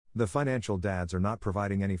The financial dads are not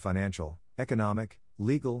providing any financial, economic,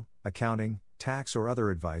 legal, accounting, tax, or other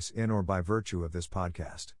advice in or by virtue of this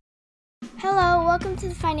podcast. Hello, welcome to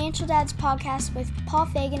the Financial Dads Podcast with Paul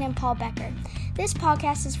Fagan and Paul Becker. This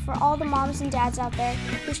podcast is for all the moms and dads out there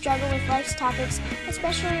who struggle with life's topics,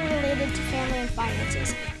 especially related to family and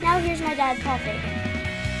finances. Now here's my dad, Paul Fagan.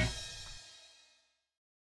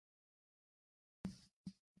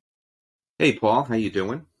 Hey, Paul, how you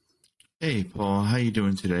doing? Hey, Paul, how you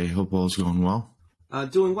doing today? Hope all's going well.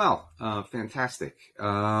 Doing well. Fantastic.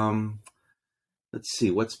 Let's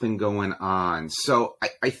see, what's been going on? So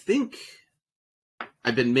I think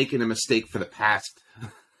I've been making a mistake for the past, I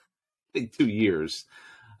think, 2 years.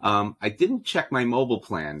 I didn't check my mobile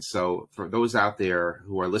plan. So for those out there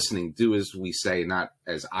who are listening, do as we say, not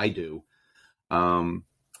as I do. I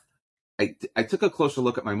took a closer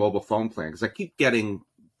look at my mobile phone plan because I keep getting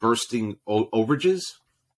bursting overages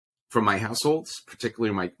from my households,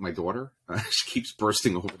 particularly my daughter. She keeps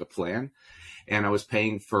bursting over the plan. And I was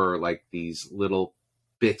paying for like these little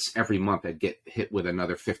bits every month. I'd get hit with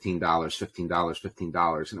another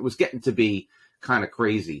 $15. And it was getting to be kind of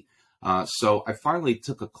crazy. So I finally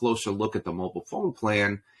took a closer look at the mobile phone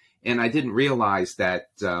plan. And I didn't realize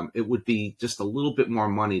that it would be just a little bit more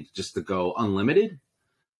money just to go unlimited.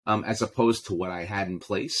 As opposed to what I had in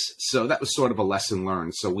place. So that was sort of a lesson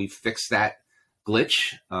learned. So we fixed that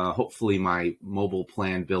glitch. Hopefully my mobile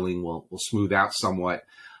plan billing will smooth out somewhat.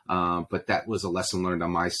 But that was a lesson learned on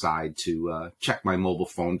my side to check my mobile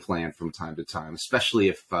phone plan from time to time, especially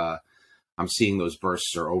if I'm seeing those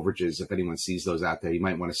bursts or overages. If anyone sees those out there, you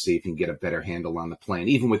might want to see if you can get a better handle on the plan,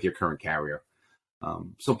 even with your current carrier.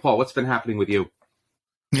 So Paul, what's been happening with you?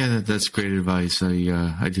 Yeah, that's great advice.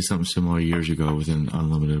 I did something similar years ago with an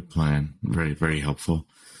unlimited plan. Very, very helpful.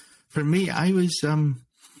 For me, I was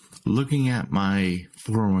looking at my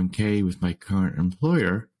 401k with my current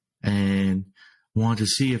employer and want to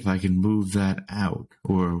see if I can move that out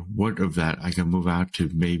or what of that I can move out to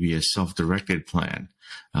maybe a self-directed plan.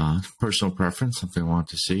 Personal preference, something I want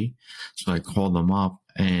to see. So I called them up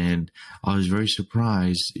and I was very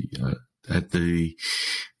surprised at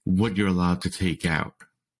what you're allowed to take out.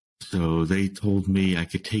 So they told me I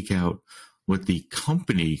could take out what the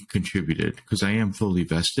company contributed because I am fully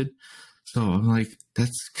vested. So I'm like,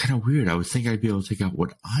 that's kind of weird. I would think I'd be able to take out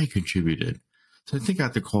what I contributed. So I think I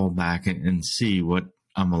have to call back and see what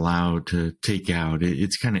I'm allowed to take out.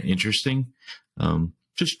 It's kind of interesting.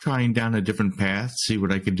 Just trying down a different path, see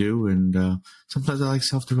what I could do. And sometimes I like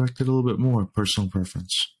self-directed a little bit more, personal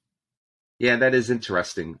preference. Yeah, that is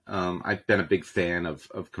interesting. I've been a big fan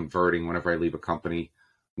of converting whenever I leave a company,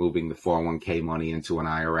 moving the 401k money into an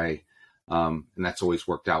IRA. And that's always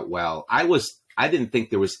worked out well. I didn't think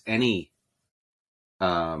there was any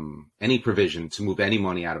provision to move any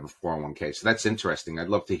money out of a 401k. So that's interesting. I'd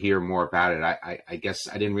love to hear more about it. I guess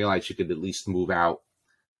I didn't realize you could at least move out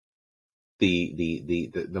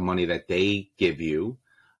the money that they give you.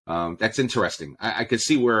 That's interesting. I could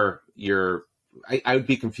see where I would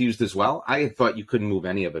be confused as well. I had thought you couldn't move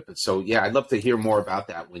any of it, but so yeah, I'd love to hear more about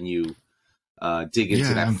that when you dig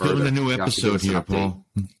into that I'm further. building a new episode here, Paul.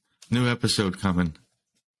 New episode coming.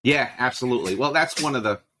 Yeah, absolutely. Well, that's one of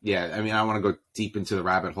the, I mean, I don't want to go deep into the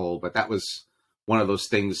rabbit hole, but that was one of those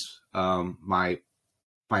things my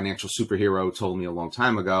financial superhero told me a long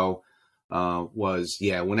time ago was,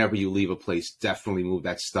 whenever you leave a place, definitely move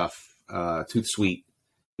that stuff tooth sweet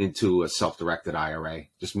into a self-directed IRA.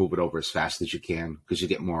 Just move it over as fast as you can because you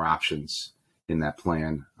get more options in that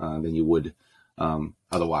plan than you would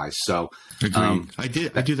otherwise. So agreed. I do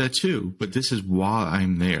that too, but this is while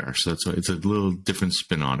I'm there. So it's a little different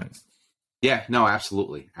spin on it. Yeah, no,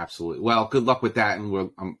 absolutely. Absolutely. Well, good luck with that. And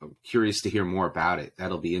I'm curious to hear more about it.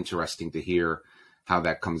 That'll be interesting to hear how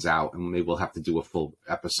that comes out. And maybe we'll have to do a full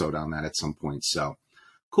episode on that at some point. So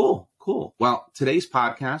cool. Well, today's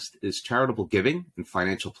podcast is charitable giving and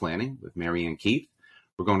financial planning with Mary Ann Keith.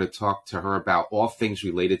 We're going to talk to her about all things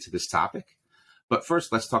related to this topic. But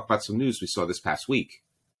first, let's talk about some news we saw this past week.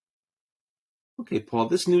 Okay, Paul,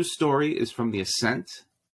 this news story is from the Ascent,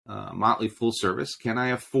 Motley Full Service. Can I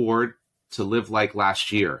afford to live like last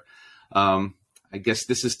year? I guess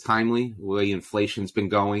this is timely, the way inflation's been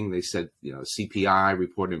going. They said, CPI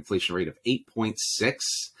reported an inflation rate of 8.6.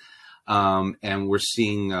 And we're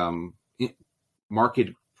seeing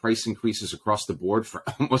market price increases across the board for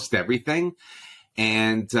almost everything.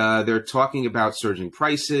 And they're talking about surging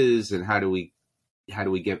prices and how do we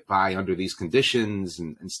get by under these conditions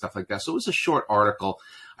and stuff like that. So it was a short article.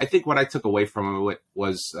 I think what I took away from it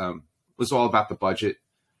was all about the budget,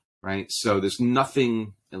 right? So there's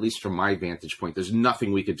nothing, at least from my vantage point, there's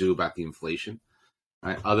nothing we could do about the inflation.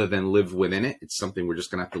 right? Other than live within it. It's something we're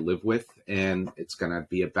just going to have to live with, and it's going to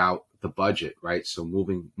be about the budget, right? So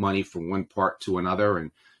moving money from one part to another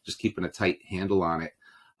and just keeping a tight handle on it.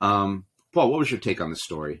 Paul, what was your take on this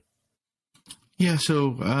story? Yeah,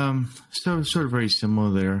 so sort of very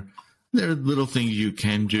similar there. There are little things you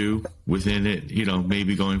can do within it,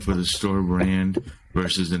 maybe going for the store brand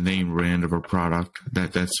versus the name brand of a product.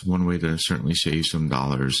 That's one way to certainly save some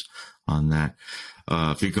dollars on that.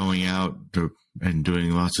 If you're going out and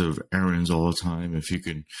doing lots of errands all the time, if you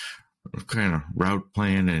can kind of route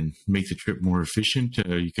plan and make the trip more efficient,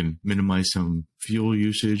 you can minimize some fuel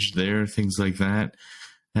usage there, things like that,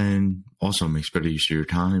 and also makes better use of your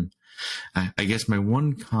time. I guess my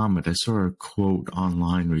one comment, I saw a quote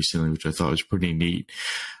online recently, which I thought was pretty neat.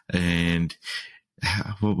 And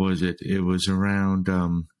what was it? It was around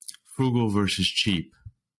frugal versus cheap.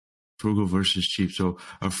 Frugal versus cheap. So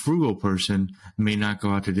a frugal person may not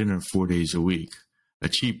go out to dinner 4 days a week. A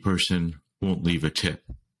cheap person won't leave a tip.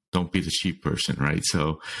 Don't be the cheap person, right?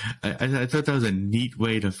 So I thought that was a neat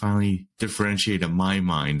way to finally differentiate in my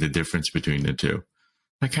mind the difference between the two.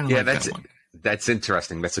 I kind of like that one. That's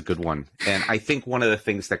interesting. That's a good one. And I think one of the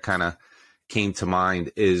things that kind of came to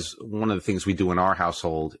mind is one of the things we do in our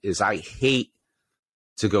household is I hate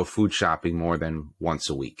to go food shopping more than once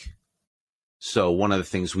a week. So one of the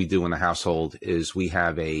things we do in the household is we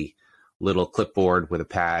have a little clipboard with a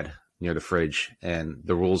pad near the fridge. And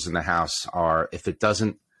the rules in the house are if it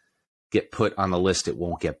doesn't get put on the list, it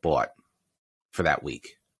won't get bought for that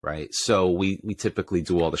week. Right. So we typically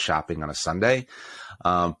do all the shopping on a Sunday.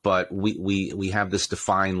 But we have this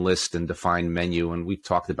defined list and defined menu. And we've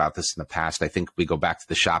talked about this in the past. I think we go back to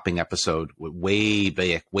the shopping episode way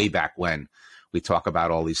back when we talk about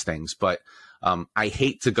all these things. But I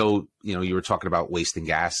hate to go, you were talking about wasting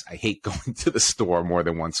gas. I hate going to the store more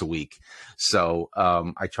than once a week. So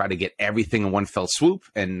I try to get everything in one fell swoop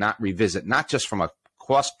and not revisit, not just from a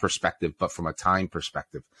cost perspective, but from a time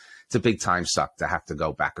perspective. It's a big time suck to have to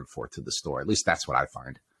go back and forth to the store. At least that's what I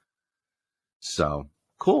find. So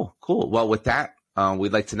cool. Well, with that,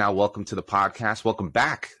 we'd like to now welcome back to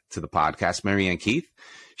the podcast, Marianne Keith.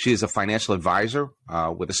 She is a financial advisor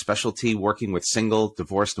with a specialty working with single,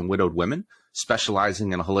 divorced, and widowed women,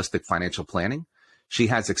 specializing in holistic financial planning. She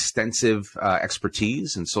has extensive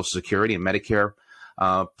expertise in Social Security and Medicare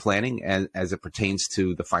planning as it pertains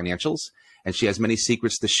to the financials. And she has many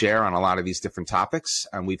secrets to share on a lot of these different topics.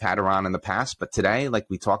 And we've had her on in the past. But today, like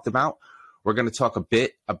we talked about, we're going to talk a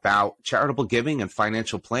bit about charitable giving and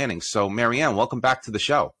financial planning. So, Marianne, welcome back to the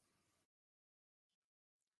show.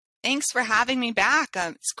 Thanks for having me back.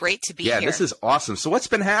 It's great to be here. Yeah, this is awesome. So what's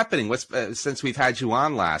been happening? Since we've had you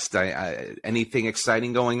on last? Anything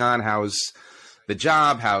exciting going on? How's the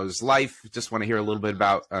job? How's life? Just want to hear a little bit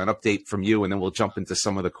about an update from you, and then we'll jump into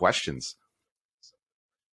some of the questions.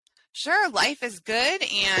 Sure. Life is good,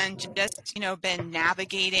 and just, been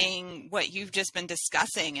navigating what you've just been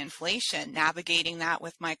discussing, inflation, navigating that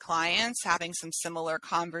with my clients, having some similar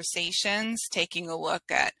conversations, taking a look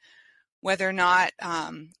at whether or not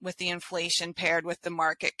with the inflation paired with the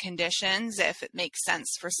market conditions, if it makes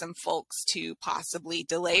sense for some folks to possibly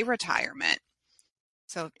delay retirement.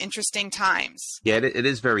 So interesting times. Yeah, it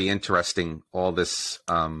is very interesting, all this.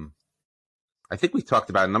 I think we talked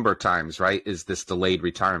about a number of times, right, is this delayed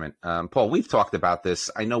retirement. Paul, we've talked about this.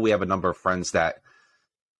 I know we have a number of friends that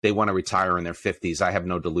they want to retire in their 50s. I have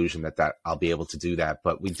no delusion that I'll be able to do that.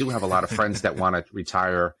 But we do have a lot of friends that want to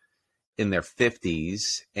retire in their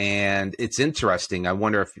 50s. And it's interesting. I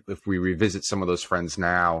wonder if we revisit some of those friends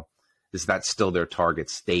now, is that still their target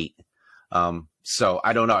state? So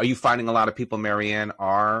I don't know. Are you finding a lot of people, Marianne,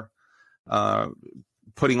 are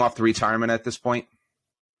putting off the retirement at this point?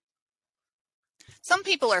 Some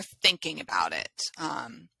people are thinking about it.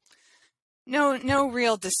 No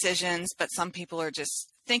real decisions, but some people are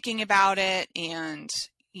just thinking about it. And,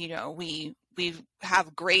 we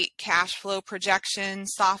have great cash flow projection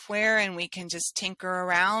software, and we can just tinker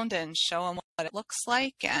around and show them what it looks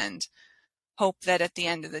like and hope that at the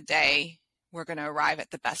end of the day, we're going to arrive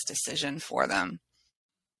at the best decision for them.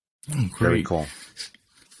 Oh, great. Very cool.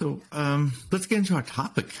 So let's get into our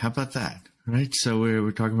topic. How about that? Right. So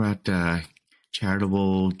we're talking about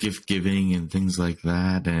charitable gift giving and things like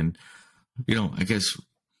that. And, I guess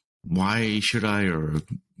why should I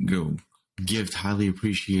give highly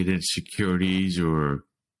appreciated securities or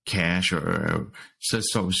cash or let's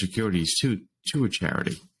start with securities to a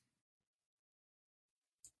charity?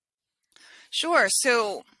 Sure.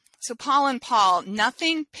 So Paul and Paul,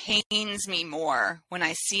 nothing pains me more when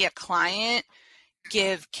I see a client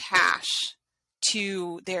give cash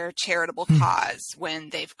to their charitable cause when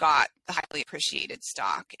they've got the highly appreciated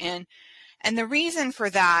stock. And And the reason for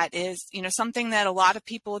that is, something that a lot of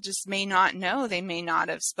people just may not know. They may not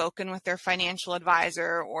have spoken with their financial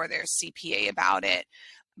advisor or their CPA about it.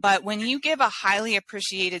 But when you give a highly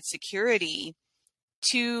appreciated security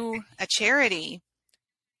to a charity,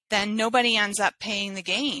 then nobody ends up paying the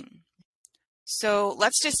gain. So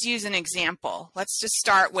let's just use an example. Let's just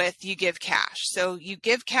start with you give cash. So you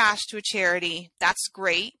give cash to a charity. That's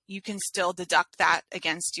great. You can still deduct that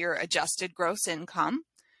against your adjusted gross income.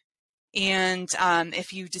 And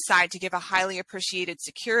if you decide to give a highly appreciated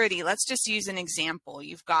security, let's just use an example.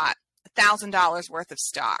 You've got $1,000 worth of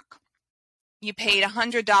stock. You paid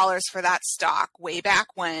 $100 for that stock way back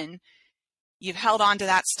when. You've held on to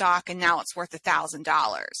that stock and now it's worth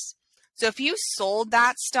 $1,000. So if you sold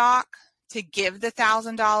that stock to give the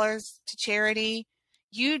 $1,000 to charity,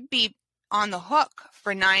 you'd be on the hook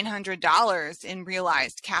for $900 in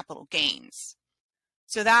realized capital gains.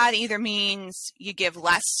 So that either means you give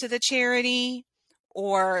less to the charity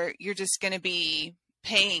or you're just going to be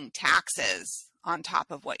paying taxes on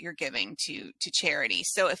top of what you're giving to charity.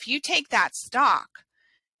 So if you take that stock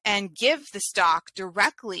and give the stock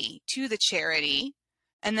directly to the charity,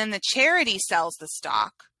 and then the charity sells the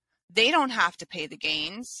stock, they don't have to pay the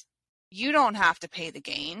gains. You don't have to pay the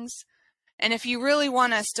gains. And if you really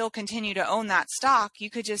want to still continue to own that stock, you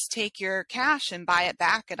could just take your cash and buy it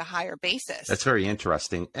back at a higher basis. That's very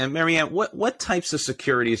interesting. And Marianne, what types of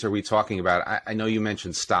securities are we talking about? I know you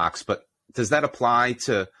mentioned stocks, but does that apply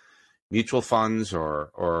to mutual funds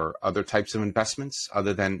or other types of investments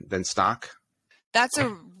other than stock? That's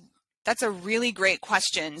a really great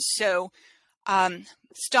question. So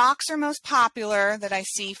stocks are most popular that I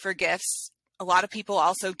see for gifts. A lot of people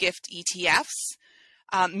also gift ETFs.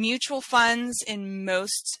 Mutual funds in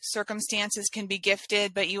most circumstances can be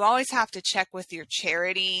gifted, but you always have to check with your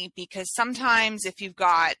charity because sometimes if you've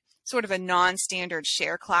got sort of a non-standard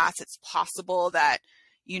share class, it's possible that,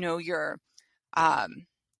 your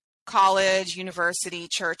college, university,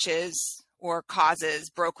 churches, or causes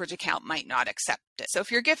brokerage account might not accept it. So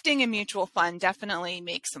if you're gifting a mutual fund, definitely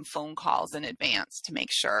make some phone calls in advance to make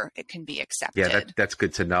sure it can be accepted. Yeah, that's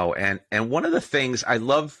good to know. And one of the things I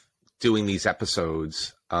love doing these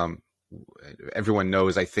episodes, everyone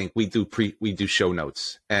knows, I think we do show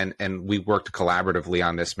notes and we worked collaboratively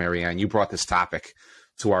on this. Marianne, you brought this topic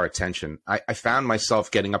to our attention. I found myself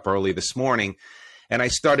getting up early this morning and I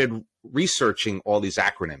started researching all these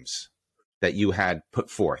acronyms that you had put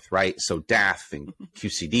forth, right? So DAF and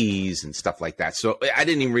QCDs and stuff like that. So I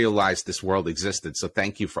didn't even realize this world existed. So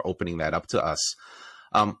thank you for opening that up to us.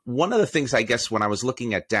 One of the things, I guess, when I was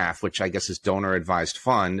looking at DAF, which I guess is donor advised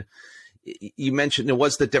fund, you mentioned there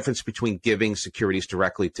was the difference between giving securities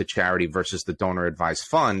directly to charity versus the donor advised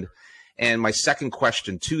fund. And my second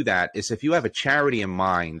question to that is, if you have a charity in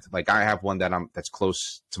mind, like I have one that's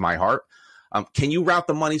close to my heart, can you route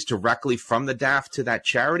the monies directly from the DAF to that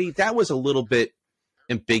charity? That was a little bit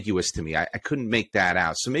ambiguous to me. I couldn't make that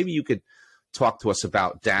out. So maybe you could talk to us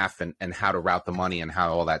about DAF and how to route the money and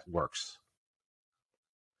how all that works.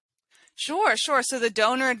 Sure. So the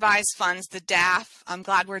donor advised funds, the DAF, I'm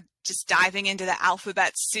glad we're just diving into the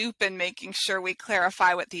alphabet soup and making sure we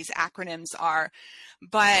clarify what these acronyms are.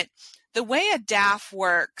 But the way a DAF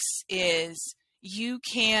works is you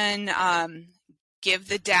can give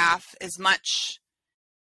the DAF as much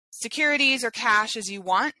securities or cash as you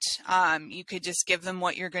want. You could just give them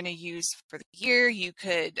what you're going to use for the year. You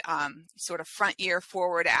could sort of front year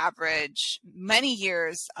forward average many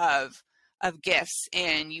years of gifts,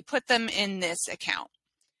 and you put them in this account.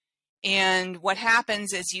 And what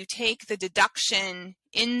happens is you take the deduction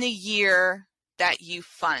in the year that you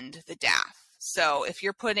fund the DAF. So if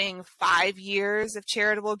you're putting 5 years of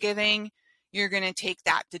charitable giving, you're going to take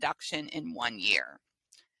that deduction in 1 year.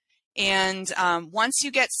 And once you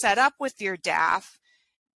get set up with your DAF,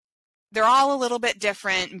 they're all a little bit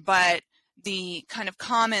different, but the kind of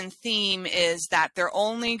common theme is that they're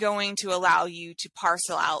only going to allow you to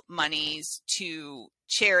parcel out monies to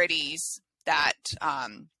charities that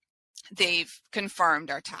they've confirmed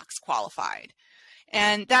are tax qualified.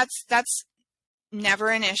 And that's never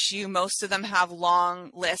an issue. Most of them have long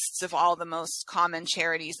lists of all the most common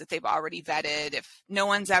charities that they've already vetted. If no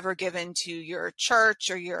one's ever given to your church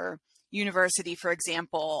or your university, for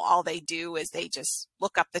example, all they do is they just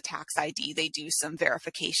look up the tax ID. They do some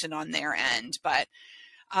verification on their end. But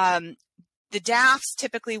the DAFs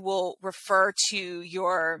typically will refer to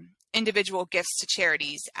your individual gifts to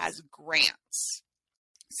charities as grants.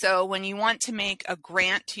 So when you want to make a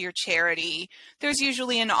grant to your charity, there's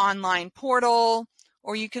usually an online portal,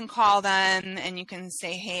 or you can call them and you can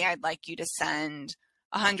say, hey, I'd like you to send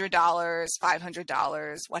 $100,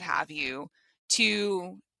 $500, what have you,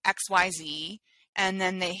 to XYZ, and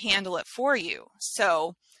then they handle it for you.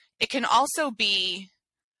 So it can also be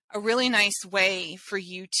a really nice way for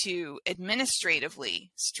you to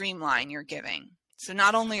administratively streamline your giving. So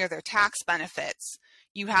not only are there tax benefits,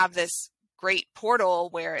 you have this great portal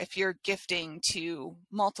where if you're gifting to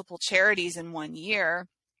multiple charities in 1 year,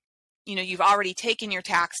 you've already taken your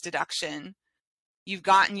tax deduction, you've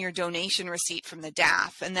gotten your donation receipt from the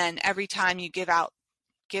DAF, and then every time you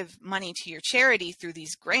give money to your charity through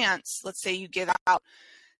these grants, let's say you give out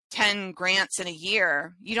 10 grants in a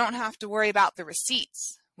year, you don't have to worry about the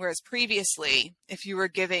receipts. Whereas previously, if you were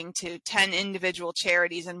giving to 10 individual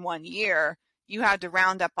charities in 1 year, you had to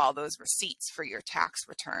round up all those receipts for your tax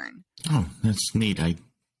return. Oh, that's neat. I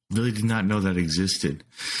really did not know that existed.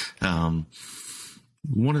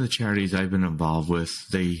 One of the charities I've been involved with,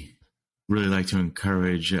 they really like to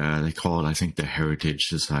encourage, they call it, I think, the Heritage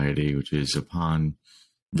Society, which is upon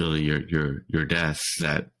really your death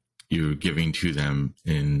that you're giving to them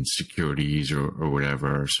in securities or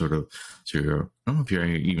whatever, sort of. So I don't know if you're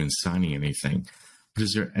even signing anything, but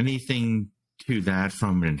is there anything to that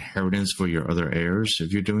from an inheritance for your other heirs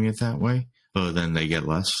if you're doing it that way, other than they get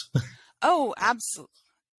less? Oh,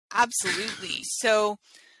 absolutely. So,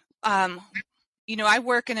 I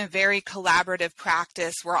work in a very collaborative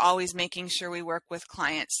practice. We're always making sure we work with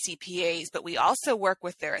clients' CPAs, but we also work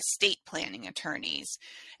with their estate planning attorneys.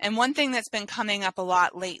 And one thing that's been coming up a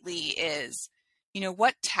lot lately is,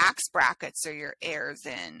 what tax brackets are your heirs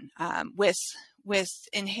in? With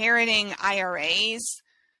inheriting IRAs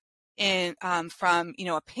from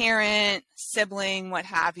a parent, sibling, what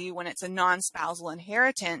have you, when it's a non-spousal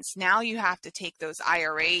inheritance, now you have to take those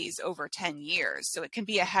IRAs over 10 years. So it can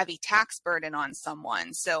be a heavy tax burden on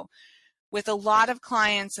someone. So with a lot of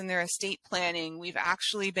clients in their estate planning, we've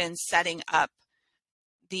actually been setting up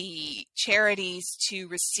the charities to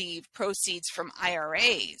receive proceeds from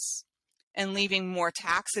IRAs and leaving more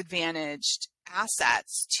tax advantaged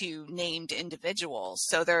assets to named individuals.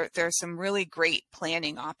 So there's some really great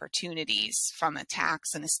planning opportunities from a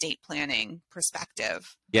tax and estate planning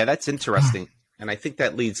perspective. Yeah, that's interesting. And I think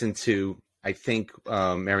that leads into,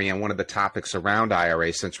 Marianne, one of the topics around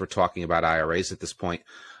IRA, since we're talking about IRAs at this point,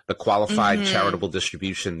 the qualified charitable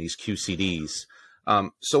distribution, these QCDs.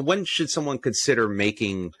 So when should someone consider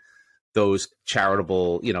making those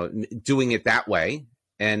charitable, doing it that way?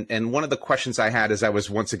 And one of the questions I had as I was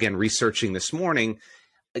once again researching this morning,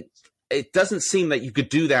 it doesn't seem that you could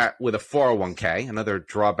do that with a 401k, another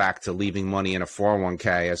drawback to leaving money in a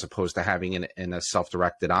 401k as opposed to having it in a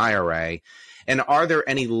self-directed IRA. And are there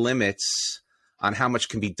any limits on how much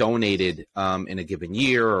can be donated in a given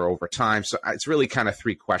year or over time? So it's really kind of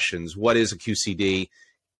three questions. What is a QCD?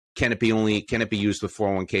 Can it be used with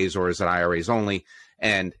 401ks, or is it IRAs only?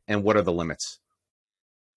 And what are the limits?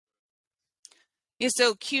 Yeah,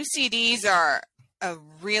 so QCDs are a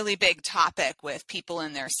really big topic with people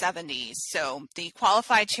in their 70s. So the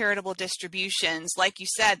qualified charitable distributions, like you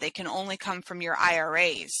said, they can only come from your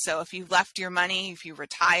IRAs. So if you've left your money, if you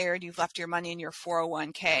retired, you've left your money in your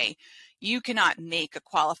 401k, you cannot make a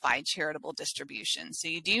qualified charitable distribution. So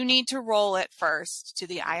you do need to roll it first to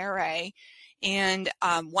the IRA. And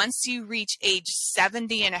once you reach age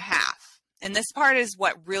 70 and a half, and this part is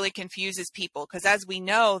what really confuses people, because as we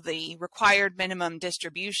know, the required minimum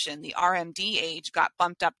distribution, the RMD age, got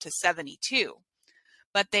bumped up to 72.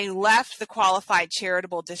 But they left the qualified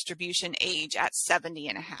charitable distribution age at 70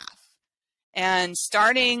 and a half. And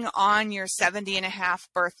starting on your 70 and a half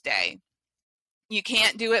birthday, you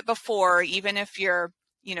can't do it before, even if your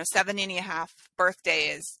 70 and a half birthday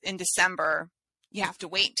is in December, you have to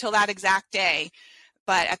wait till that exact day.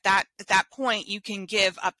 But at that point, you can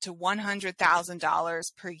give up to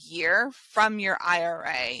 $100,000 per year from your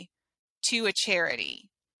IRA to a charity.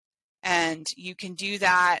 And you can do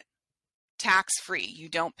that tax-free. You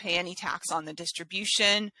don't pay any tax on the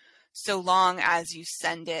distribution so long as you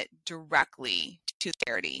send it directly to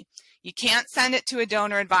charity. You can't send it to a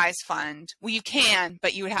donor-advised fund. Well, you can,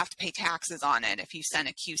 but you would have to pay taxes on it if you send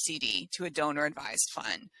a QCD to a donor-advised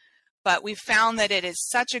fund. But we've found that it is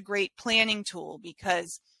such a great planning tool,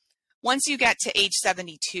 because once you get to age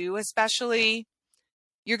 72 especially,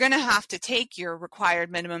 you're going to have to take your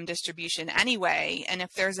required minimum distribution anyway. And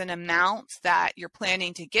if there's an amount that you're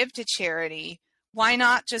planning to give to charity, why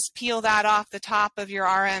not just peel that off the top of your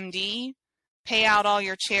RMD, pay out all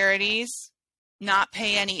your charities, not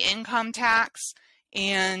pay any income tax,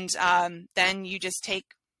 and then you just take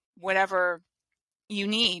whatever you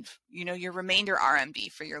need, your remainder RMD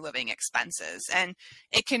for your living expenses. And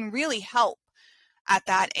it can really help at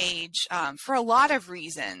that age for a lot of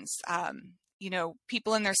reasons.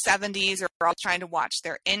 people in their 70s are all trying to watch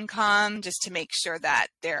their income just to make sure that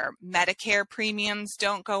their Medicare premiums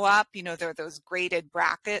don't go up. There are those graded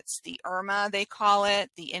brackets, the IRMA, they call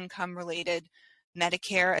it, the income related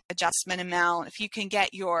Medicare adjustment amount. If you can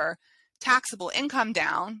get your taxable income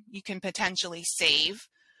down, you can potentially save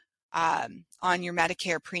on your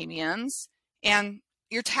Medicare premiums and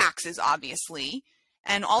your taxes, obviously.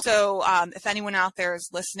 And also, if anyone out there is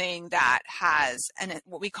listening that has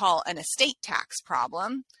what we call an estate tax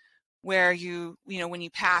problem, where when you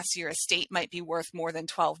pass, your estate might be worth more than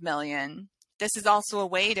 $12 million. This is also a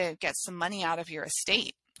way to get some money out of your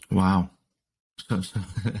estate. Wow. So,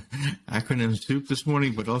 acronym soup this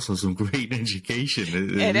morning, but also some great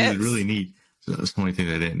education. It is really neat. So that's the only thing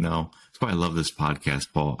I didn't know. That's why I love this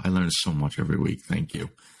podcast, Paul. I learn so much every week. Thank you.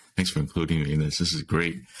 Thanks for including me in this. This is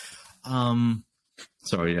great.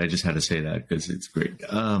 Sorry, I just had to say that because it's great.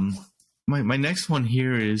 My next one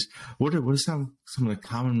here is what are some of the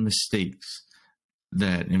common mistakes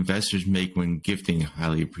that investors make when gifting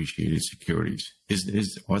highly appreciated securities?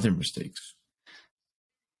 Are there mistakes?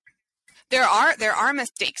 There are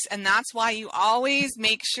mistakes, and that's why you always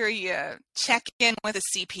make sure you check in with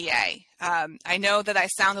a CPA. I know that I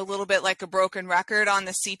sound a little bit like a broken record on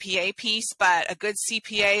the CPA piece, but a good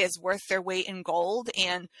CPA is worth their weight in gold.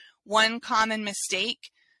 And one common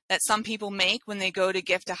mistake that some people make when they go to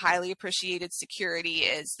gift a highly appreciated security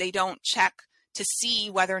is they don't check to see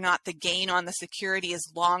whether or not the gain on the security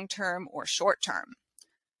is long-term or short-term.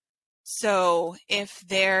 So if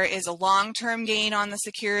there is a long-term gain on the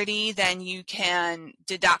security, then you can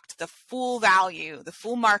deduct the full value, the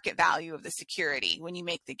full market value of the security when you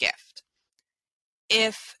make the gift.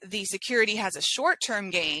 If the security has a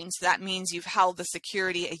short-term gain, so that means you've held the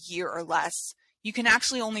security a year or less, you can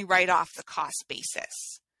actually only write off the cost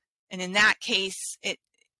basis. And in that case,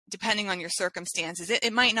 depending on your circumstances,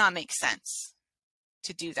 it might not make sense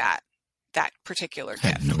to do that particular gift. I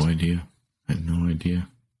had no idea.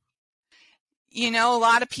 A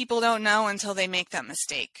lot of people don't know until they make that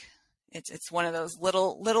mistake. It's one of those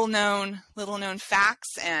little known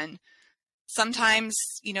facts. And sometimes,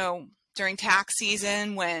 during tax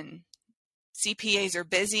season when CPAs are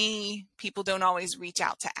busy, people don't always reach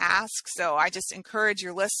out to ask. So I just encourage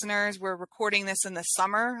your listeners. We're recording this in the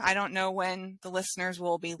summer. I don't know when the listeners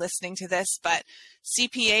will be listening to this, but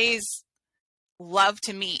CPAs love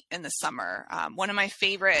to meet in the summer. One of my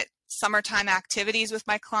favorite summertime activities with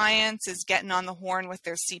my clients is getting on the horn with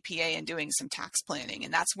their CPA and doing some tax planning.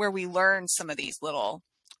 And that's where we learn some of these little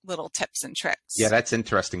tips and tricks. Yeah, that's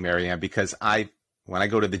interesting, Marianne, because when I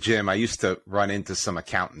go to the gym, I used to run into some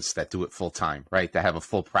accountants that do it full time, right? That have a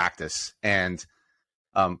full practice. And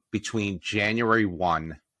between January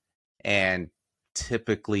 1 and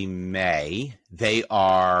typically May, they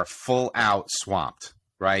are full out swamped,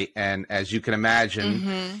 right? And as you can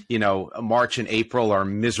imagine, March and April are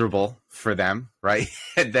miserable for them, right?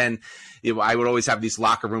 And then I would always have these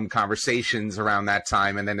locker room conversations around that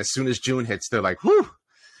time. And then as soon as June hits, they're like, whew.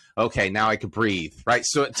 Okay, now I can breathe, right?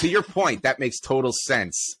 So to your point, that makes total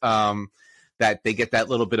sense that they get that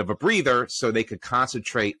little bit of a breather so they could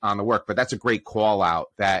concentrate on the work. But that's a great call out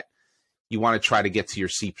that you want to try to get to your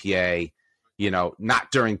CPA,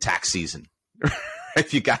 not during tax season.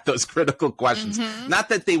 If you got those critical questions, not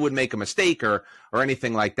that they would make a mistake or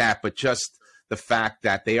anything like that, but just the fact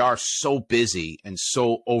that they are so busy and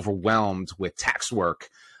so overwhelmed with tax work.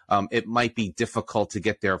 It might be difficult to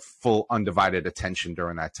get their full undivided attention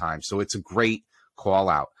during that time. So it's a great call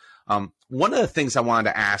out. One of the things I wanted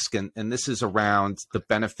to ask, and this is around the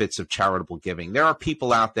benefits of charitable giving. There are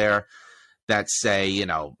people out there that say,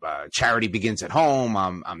 charity begins at home.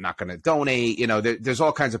 I'm not going to donate. There's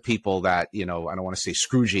all kinds of people that, I don't want to say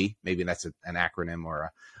Scroogey. Maybe that's an acronym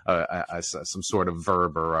or some sort of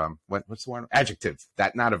verb or what's the word? Adjective.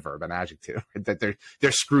 That not a verb, an adjective. That they're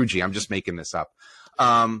Scroogey. I'm just making this up.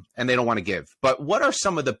 And they don't want to give. But what are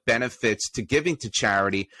some of the benefits to giving to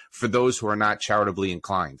charity for those who are not charitably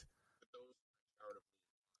inclined?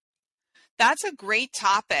 That's a great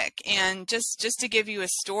topic. And just to give you a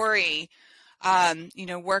story,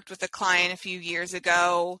 worked with a client a few years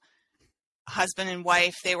ago, husband and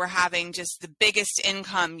wife, they were having just the biggest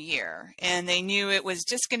income year. And they knew it was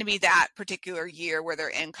just going to be that particular year where their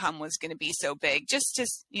income was going to be so big, just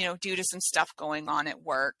due to some stuff going on at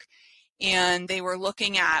work. And they were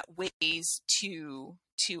looking at ways to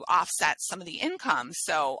offset some of the income.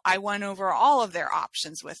 So I went over all of their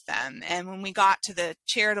options with them. And when we got to the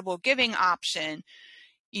charitable giving option,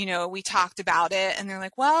 we talked about it and they're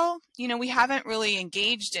like, well, we haven't really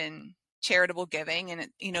engaged in charitable giving. And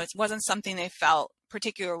it wasn't something they felt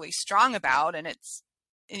particularly strong about. And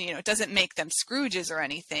it doesn't make them Scrooges or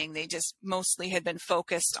anything. They just mostly had been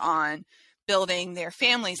focused on building their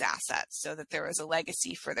family's assets so that there was a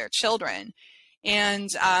legacy for their children. And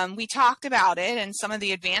we talked about it, and some of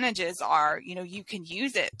the advantages are, you can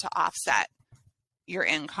use it to offset your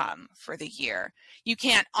income for the year. You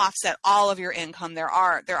can't offset all of your income. There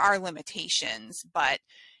are limitations, but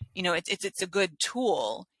it's a good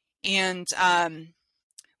tool. And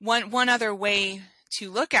one other way to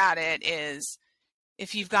look at it is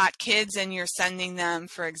if you've got kids and you're sending them,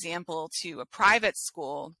 for example, to a private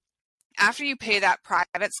school, after you pay that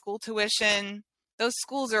private school tuition, those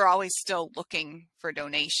schools are always still looking for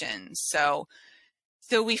donations. So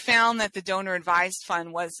we found that the donor advised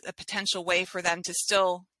fund was a potential way for them to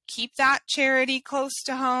still keep that charity close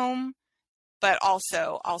to home, but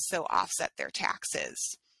also offset their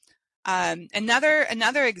taxes.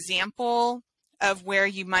 Another example of where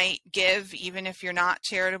you might give even if you're not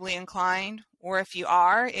charitably inclined, or if you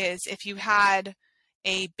are, is if you had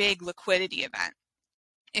a big liquidity event.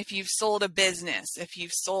 If you've sold a business, if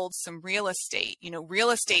you've sold some real estate,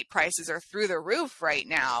 real estate prices are through the roof right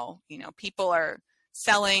now. People are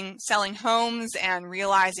selling homes and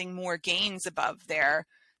realizing more gains above their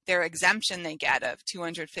exemption they get of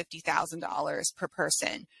 $250,000 per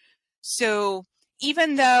person. So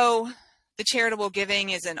even though the charitable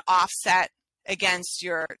giving is an offset against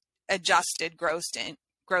your adjusted gross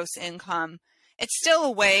income, it's still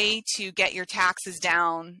a way to get your taxes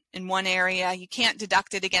down in one area. You can't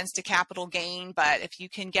deduct it against a capital gain, but if you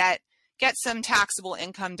can get some taxable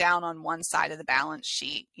income down on one side of the balance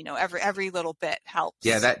sheet, every little bit helps.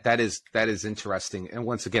 Yeah, that is interesting. And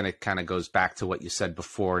once again, it kind of goes back to what you said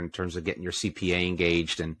before in terms of getting your CPA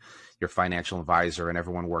engaged and your financial advisor and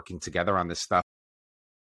everyone working together on this stuff.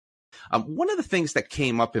 One of the things that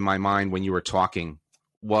came up in my mind when you were talking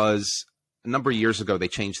was a number of years ago, they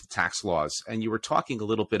changed the tax laws, and you were talking a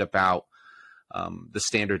little bit about the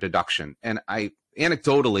standard deduction. And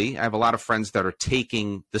anecdotally, I have a lot of friends that are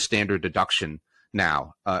taking the standard deduction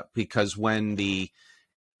now because when the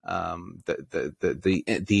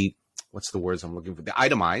what's the words I'm looking for? The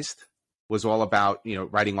itemized was all about,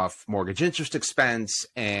 writing off mortgage interest expense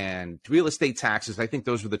and real estate taxes. I think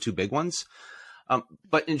those were the two big ones.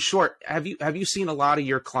 But in short, have you seen a lot of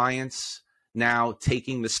your clients now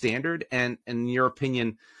taking the standard? And in your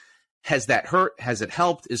opinion, has that hurt? Has it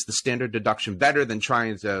helped? Is the standard deduction better than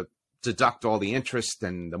trying to deduct all the interest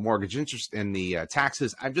and the mortgage interest and the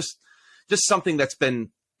taxes? I'm just something that's been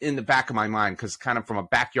in the back of my mind, because kind of from a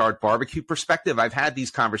backyard barbecue perspective, I've had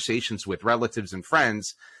these conversations with relatives and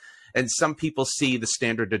friends, and some people see the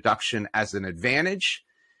standard deduction as an advantage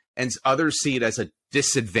and others see it as a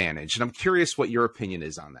disadvantage. And I'm curious what your opinion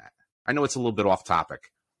is on that. I know it's a little bit off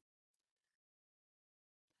topic.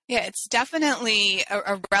 Yeah, it's definitely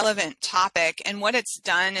a relevant topic. And what it's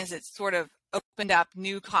done is it's sort of opened up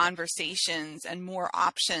new conversations and more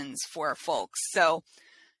options for folks. So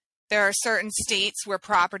there are certain states where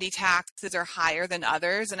property taxes are higher than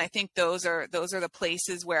others. And I think those are the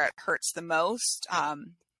places where it hurts the most.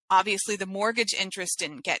 Obviously, the mortgage interest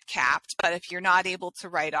didn't get capped, but if you're not able to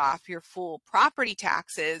write off your full property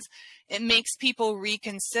taxes, it makes people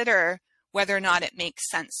reconsider whether or not it makes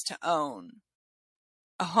sense to own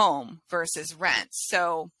a home versus rent.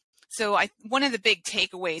 So one of the big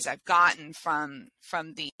takeaways I've gotten from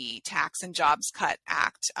the Tax and Jobs Cut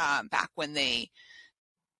Act back when they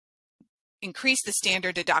increased the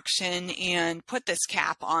standard deduction and put this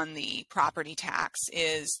cap on the property tax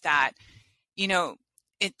is that,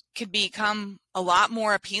 it could become a lot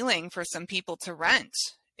more appealing for some people to rent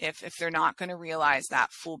if they're not going to realize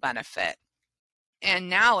that full benefit. And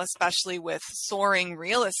now, especially with soaring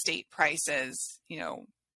real estate prices,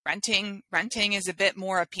 renting is a bit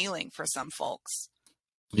more appealing for some folks.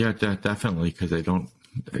 Yeah, definitely, because they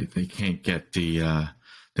can't get they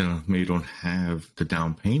maybe don't have the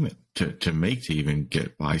down payment to make to even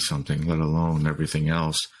buy something, let alone everything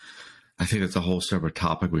else. I think that's a whole separate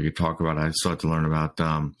topic we could talk about. I started to learn about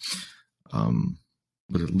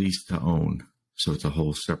but at least to own. So it's a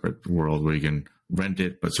whole separate world where you can rent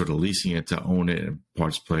it, but sort of leasing it to own it, and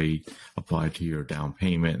parts apply to your down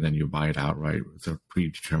payment, and then you buy it outright with a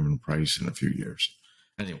predetermined price in a few years.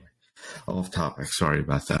 Anyway, off topic. Sorry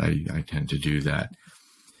about that. I tend to do that.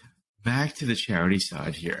 Back to the charity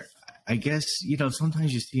side here. I guess,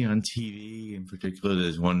 sometimes you see on TV in particular,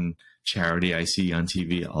 there's one charity I see on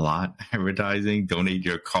TV a lot advertising, donate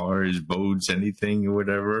your cars, boats, anything or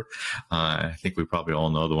whatever. I think we probably all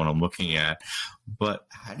know the one I'm looking at. But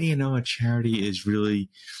how do you know a charity is really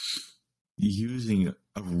using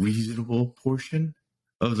a reasonable portion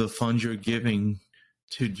of the funds you're giving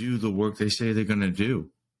to do the work they say they're going to do?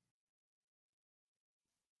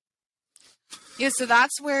 Yeah, so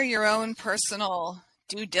that's where your own personal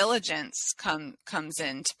due diligence comes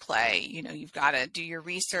into play. You've got to do your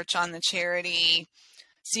research on the charity,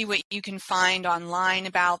 see what you can find online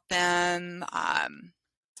about them,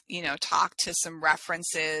 talk to some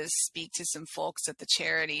references, speak to some folks at the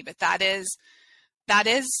charity. But that is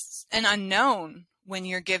an unknown when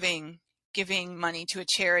you're giving money to a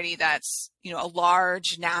charity that's, a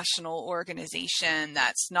large national organization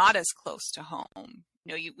that's not as close to home.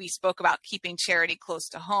 We spoke about keeping charity close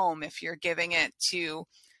to home. If you're giving it to,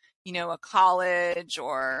 a college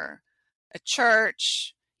or a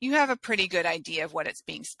church, you have a pretty good idea of what it's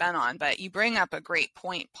being spent on. But you bring up a great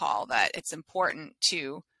point, Paul, that it's important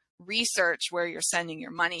to research where you're sending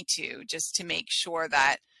your money to, just to make sure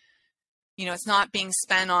that, it's not being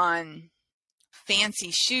spent on fancy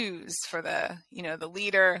shoes for the, the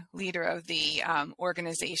leader of the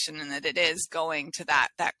organization, and that it is going to that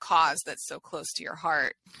cause that's so close to your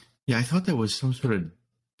heart. Yeah, I thought there was some sort of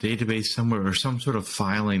database somewhere or some sort of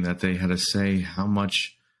filing that they had to say how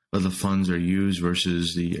much of the funds are used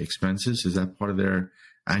versus the expenses. Is that part of their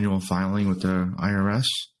annual filing with the IRS?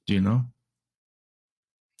 Do you know?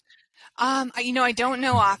 I don't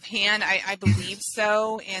know offhand. I believe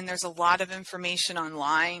so. And there's a lot of information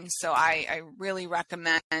online. So I really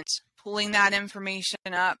recommend pulling that information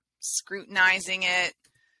up, scrutinizing it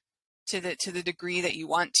to the degree that you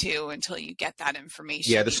want to until you get that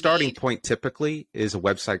information. Yeah, the starting point typically is a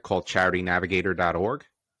website called charitynavigator.org.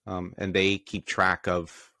 And they keep track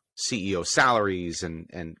of CEO salaries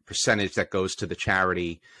and percentage that goes to the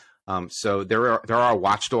charity. So there are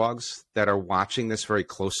watchdogs that are watching this very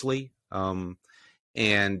closely. And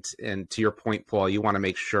to your point, Paul, you want to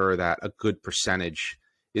make sure that a good percentage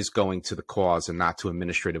is going to the cause and not to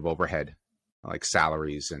administrative overhead, like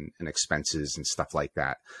salaries and expenses and stuff like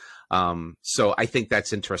that. So I think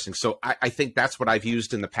that's interesting. So I think that's what I've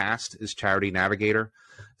used in the past is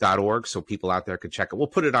charitynavigator.org. So people out there could check it. We'll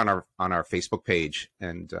put it on our Facebook page,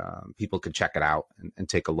 and people can check it out and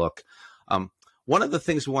take a look. One of the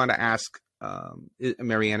things we want to ask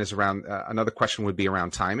Marianne is around, another question would be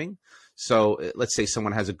around timing. So let's say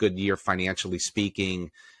someone has a good year financially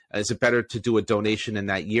speaking. Is it better to do a donation in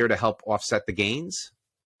that year to help offset the gains?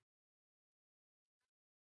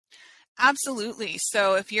 Absolutely.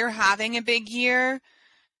 So if you're having a big year,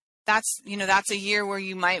 that's a year where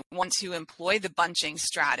you might want to employ the bunching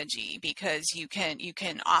strategy, because you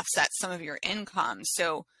can offset some of your income.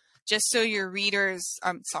 So just so your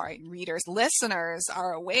listeners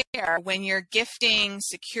are aware, when you're gifting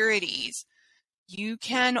securities, you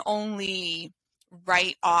can only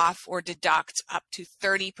write off or deduct up to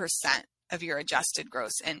 30% of your adjusted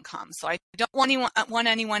gross income. So I don't want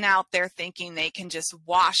anyone out there thinking they can just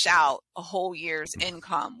wash out a whole year's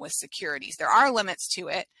income with securities. There are limits to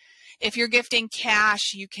it. If you're gifting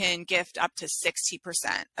cash, you can gift up to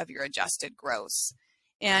 60% of your adjusted gross.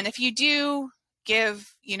 And if you do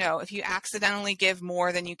give, if you accidentally give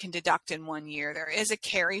more than you can deduct in 1 year, there is a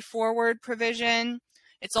carry forward provision.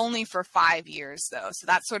 It's only for 5 years though. So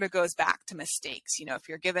that sort of goes back to mistakes. If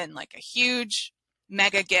you're given like a huge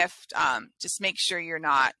mega gift, just make sure you're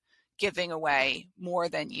not giving away more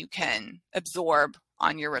than you can absorb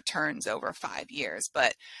on your returns over 5 years.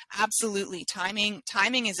 But absolutely, timing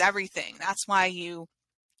is everything. That's why you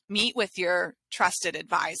meet with your trusted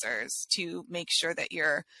advisors to make sure that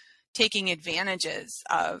you're taking advantages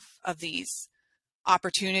of these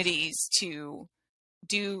opportunities to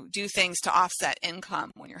do things to offset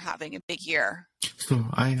income when you're having a big year. So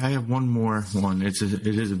I have one more one. It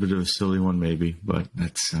is a bit of a silly one maybe, but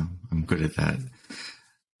that's I'm good at that.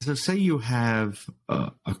 So say you have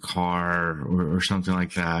a car or something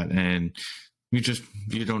like that, and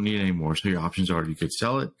you don't need any more. So your options are you could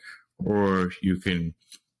sell it, or you can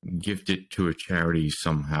gift it to a charity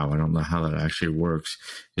somehow. I don't know how that actually works.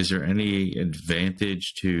 Is there any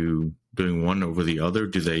advantage to doing one over the other?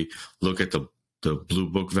 Do they look at the blue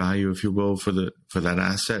book value, if you will, for that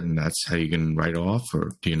asset, and that's how you can write off,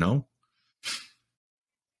 or do you know?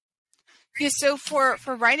 Yeah, so for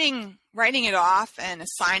writing it off and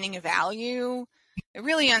assigning a value, it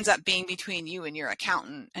really ends up being between you and your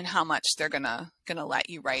accountant and how much they're gonna let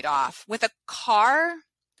you write off. With a car,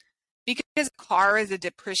 because a car is a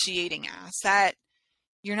depreciating asset,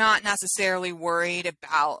 you're not necessarily worried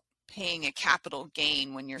about paying a capital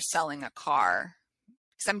gain when you're selling a car.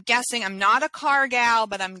 Because I'm guessing, I'm not a car gal,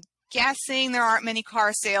 but I'm guessing there aren't many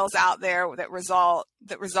car sales out there that result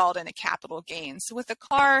in a capital gain. So with a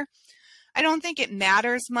car, I don't think it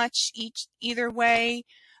matters much either way.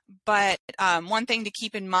 But one thing to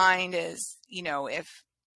keep in mind is, if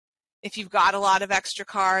if you've got a lot of extra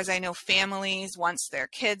cars, I know families, once their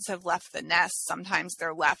kids have left the nest, sometimes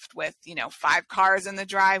they're left with, 5 cars in the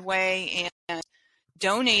driveway, and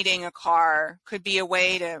donating a car could be a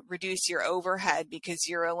way to reduce your overhead because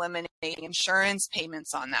you're eliminating insurance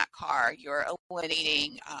payments on that car. You're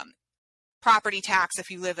eliminating property tax if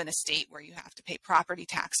you live in a state where you have to pay property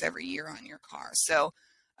tax every year on your car. So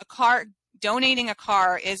donating a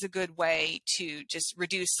car is a good way to just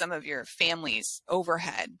reduce some of your family's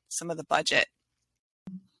overhead, some of the budget.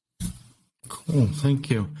 Cool, thank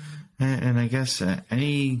you. And I guess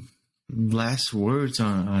any last words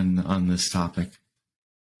on this topic?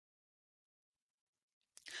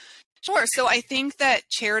 Sure. So I think that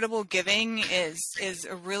charitable giving is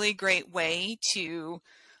a really great way to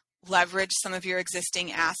leverage some of your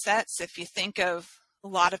existing assets. If you think of a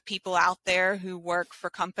lot of people out there who work for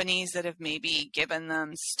companies that have maybe given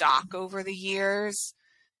them stock over the years,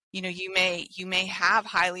 you may have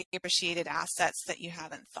highly appreciated assets that you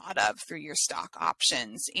haven't thought of through your stock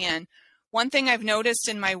options. And one thing I've noticed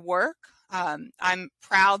in my work, I'm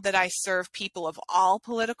proud that I serve people of all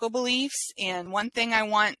political beliefs. And one thing I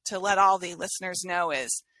want to let all the listeners know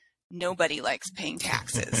is nobody likes paying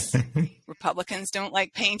taxes. Republicans don't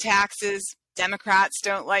like paying taxes. Democrats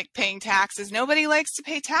don't like paying taxes. Nobody likes to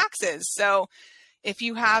pay taxes. So if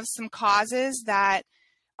you have some causes that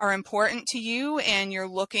are important to you and you're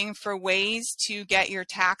looking for ways to get your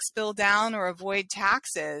tax bill down or avoid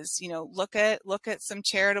taxes, look at some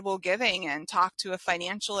charitable giving and talk to a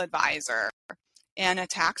financial advisor and a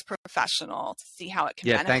tax professional to see how it can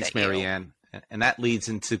benefit you. Yeah, thanks, Marianne. And that leads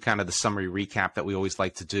into kind of the summary recap that we always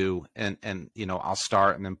like to do. And I'll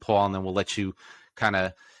start, and then Paul, and then we'll let you kind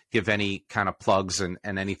of give any kind of plugs and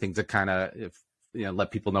anything to kind of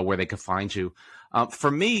let people know where they can find you.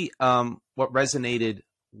 For me, what resonated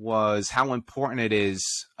was how important it is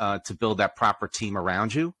to build that proper team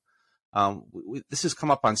around you. This has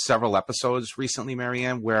come up on several episodes recently,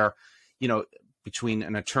 Marianne, where, between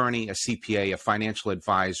an attorney, a CPA, a financial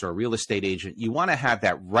advisor, a real estate agent, you want to have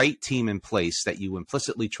that right team in place that you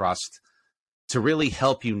implicitly trust to really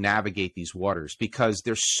help you navigate these waters, because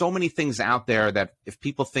there's so many things out there that if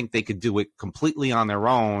people think they could do it completely on their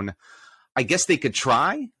own, I guess they could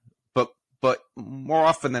try, but more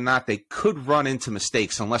often than not, they could run into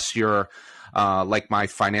mistakes unless you're like my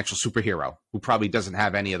financial superhero, who probably doesn't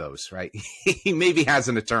have any of those, right? He maybe has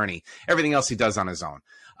an attorney. Everything else he does on his own.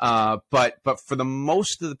 But for the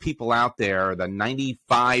most of the people out there, the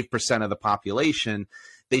 95% of the population,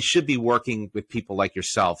 they should be working with people like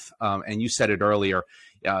yourself. And you said it earlier,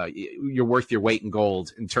 you're worth your weight in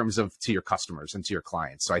gold in terms of to your customers and to your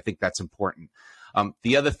clients. So I think that's important.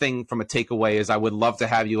 The other thing from a takeaway is I would love to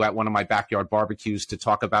have you at one of my backyard barbecues to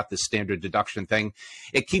talk about this standard deduction thing.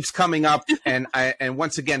 It keeps coming up, and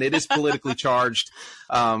once again, it is politically charged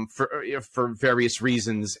for various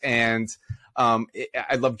reasons. And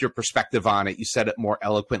I loved your perspective on it. You said it more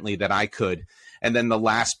eloquently than I could. And then the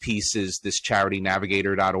last piece is this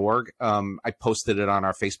charitynavigator.org. I posted it on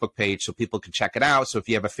our Facebook page so people can check it out. So if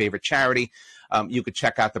you have a favorite charity, you could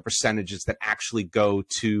check out the percentages that actually go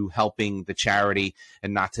to helping the charity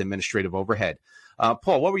and not to administrative overhead.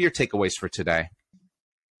 Paul, what were your takeaways for today?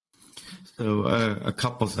 So a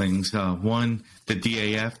couple things. One, the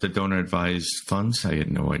DAF, the donor advised funds, I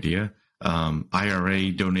had no idea.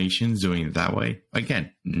 IRA donations, doing it that way.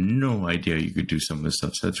 Again, no idea you could do some of this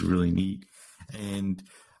stuff. So that's really neat. And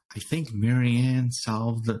I think Marianne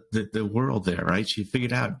solved the world there, right? She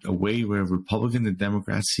figured out a way where Republicans and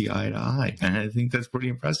Democrats see eye to eye. And I think that's pretty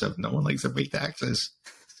impressive. No one likes to pay taxes.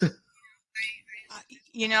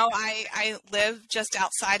 I live just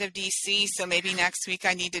outside of DC, so maybe next week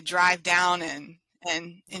I need to drive down and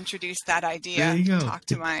introduce that idea. There you go. Talk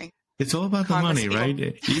to my It's all about the money, right?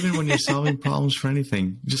 Even when you're solving problems for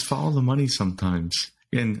anything, just follow the money sometimes.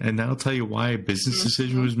 And that'll tell you why a business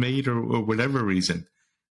decision was made or whatever reason.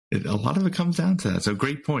 A lot of it comes down to that. So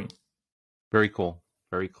great point. Very cool.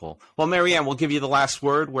 Very cool. Well, Marianne, we'll give you the last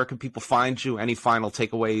word. Where can people find you? Any final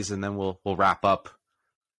takeaways? And then we'll wrap up.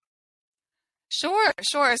 Sure.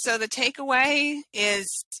 So the takeaway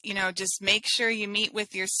is, just make sure you meet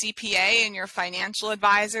with your CPA and your financial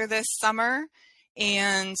advisor this summer.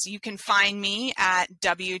 And you can find me at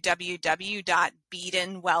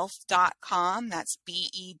www.bedenwealth.com. That's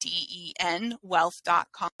BEDEN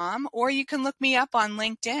wealth.com. Or you can look me up on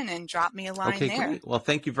LinkedIn and drop me a line there. Great. Well,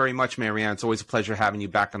 thank you very much, Marianne. It's always a pleasure having you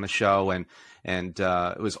back on the show. And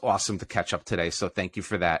it was awesome to catch up today. So thank you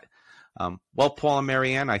for that. Well, Paul and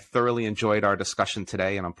Marianne, I thoroughly enjoyed our discussion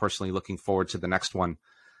today, and I'm personally looking forward to the next one.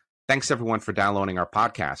 Thanks, everyone, for downloading our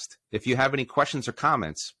podcast. If you have any questions or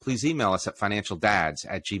comments, please email us at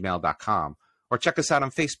financialdads@gmail.com or check us out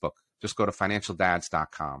on Facebook, Just go to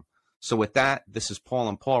financialdads.com. So with that, this is Paul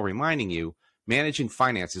and Paul reminding you, managing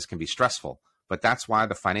finances can be stressful, but that's why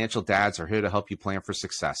the Financial Dads are here to help you plan for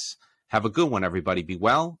success. Have a good one, everybody. Be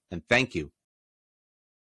well, and thank you.